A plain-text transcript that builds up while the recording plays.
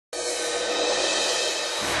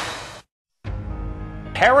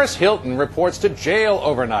Paris Hilton reports to jail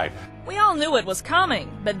overnight. We all knew it was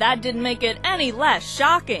coming, but that didn't make it any less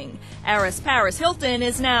shocking. Heiress Paris Hilton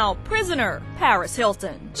is now prisoner Paris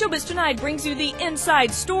Hilton. Showbiz Tonight brings you the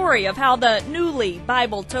inside story of how the newly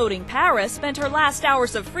Bible-toting Paris spent her last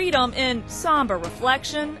hours of freedom in somber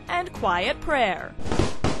reflection and quiet prayer.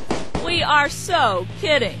 We are so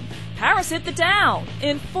kidding. Paris hit the town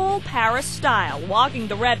in full Paris style, walking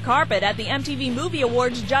the red carpet at the MTV Movie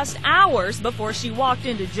Awards just hours before she walked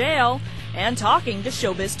into jail, and talking to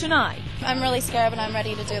Showbiz Tonight. I'm really scared, but I'm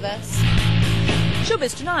ready to do this.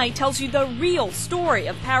 Showbiz Tonight tells you the real story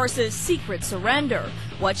of Paris's secret surrender,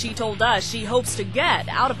 what she told us she hopes to get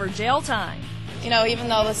out of her jail time. You know, even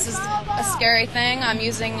though this is a scary thing, I'm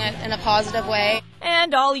using it in a positive way.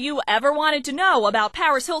 And all you ever wanted to know about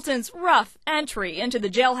Paris Hilton's rough entry into the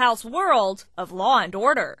jailhouse world of law and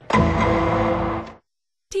order.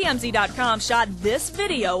 TMZ.com shot this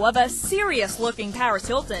video of a serious-looking Paris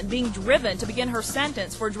Hilton being driven to begin her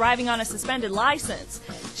sentence for driving on a suspended license.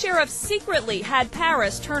 Sheriffs secretly had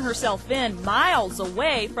Paris turn herself in miles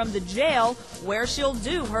away from the jail where she'll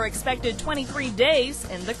do her expected 23 days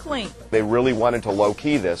in the clean. They really wanted to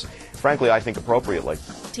low-key this, frankly, I think appropriately.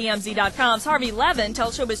 TMZ.com's Harvey Levin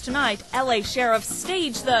tells Showbiz Tonight LA sheriffs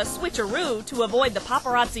staged the switcheroo to avoid the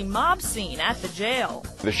paparazzi mob scene at the jail.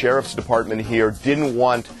 The sheriff's department here didn't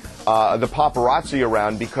want the paparazzi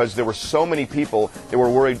around because there were so many people they were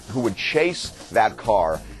worried who would chase that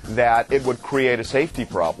car that it would create a safety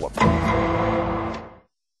problem.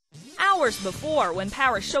 Hours before, when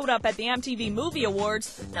Paris showed up at the MTV Movie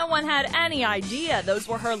Awards, no one had any idea those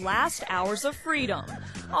were her last hours of freedom.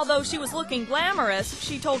 Although she was looking glamorous,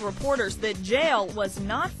 she told reporters that jail was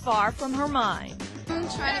not far from her mind. I'm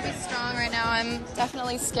trying to be strong right now. I'm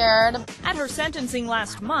definitely scared. At her sentencing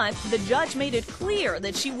last month, the judge made it clear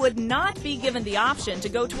that she would not be given the option to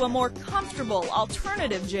go to a more comfortable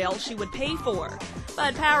alternative jail she would pay for.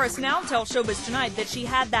 But Paris now tells Showbiz Tonight that she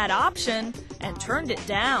had that option and turned it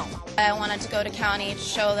down. I wanted to go to county to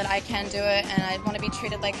show that I can do it, and I want to be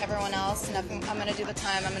treated like everyone else, and if I'm going to do the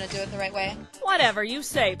time, I'm going to do it the right way. Whatever you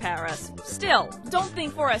say, Paris. Still, don't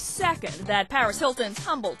think for a second that Paris Hilton's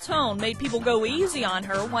humble tone made people go easy on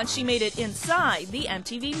her once she made it inside the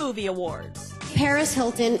MTV Movie Awards. Paris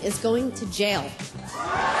Hilton is going to jail.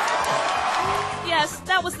 Yes,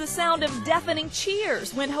 that was the sound of deafening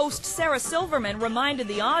cheers when host Sarah Silverman reminded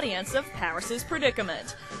the audience of Paris's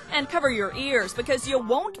predicament. And cover your ears, because you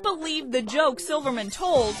won't believe the joke Silverman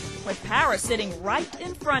told with Paris sitting right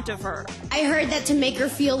in front of her. I heard that to make her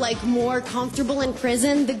feel like more comfortable in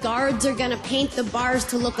prison, the guards are gonna paint the bars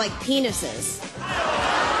to look like penises.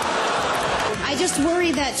 I just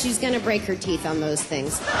worry that she's gonna break her teeth on those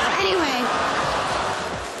things. Anyway.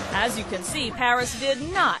 As you can see, Paris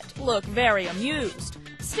did not look very amused.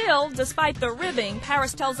 Still, despite the ribbing,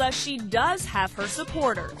 Paris tells us she does have her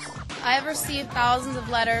supporters. I have received thousands of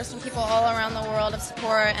letters from people all around the world of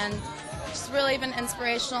support, and it's really been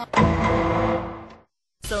inspirational.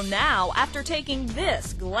 So now, after taking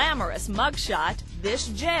this glamorous mugshot, this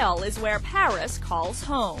jail is where Paris calls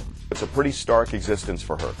home. It's a pretty stark existence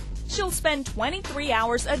for her. She'll spend 23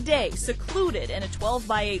 hours a day secluded in a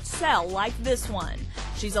 12-by-8 cell like this one.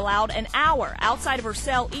 She's allowed an hour outside of her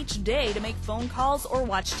cell each day to make phone calls or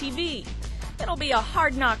watch TV. It'll be a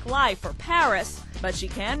hard-knock life for Paris, but she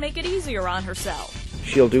can make it easier on herself.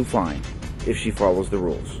 She'll do fine if she follows the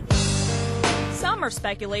rules. Some are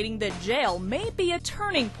speculating that jail may be a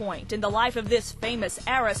turning point in the life of this famous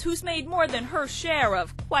heiress who's made more than her share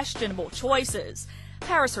of questionable choices.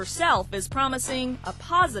 Paris herself is promising a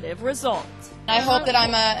positive result. I hope that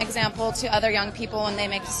I'm an example to other young people when they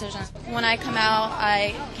make decisions. When I come out,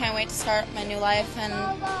 I can't wait to start my new life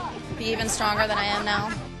and be even stronger than I am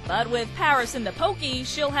now. But with Paris in the pokey,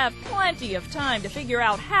 she'll have plenty of time to figure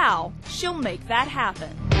out how she'll make that happen.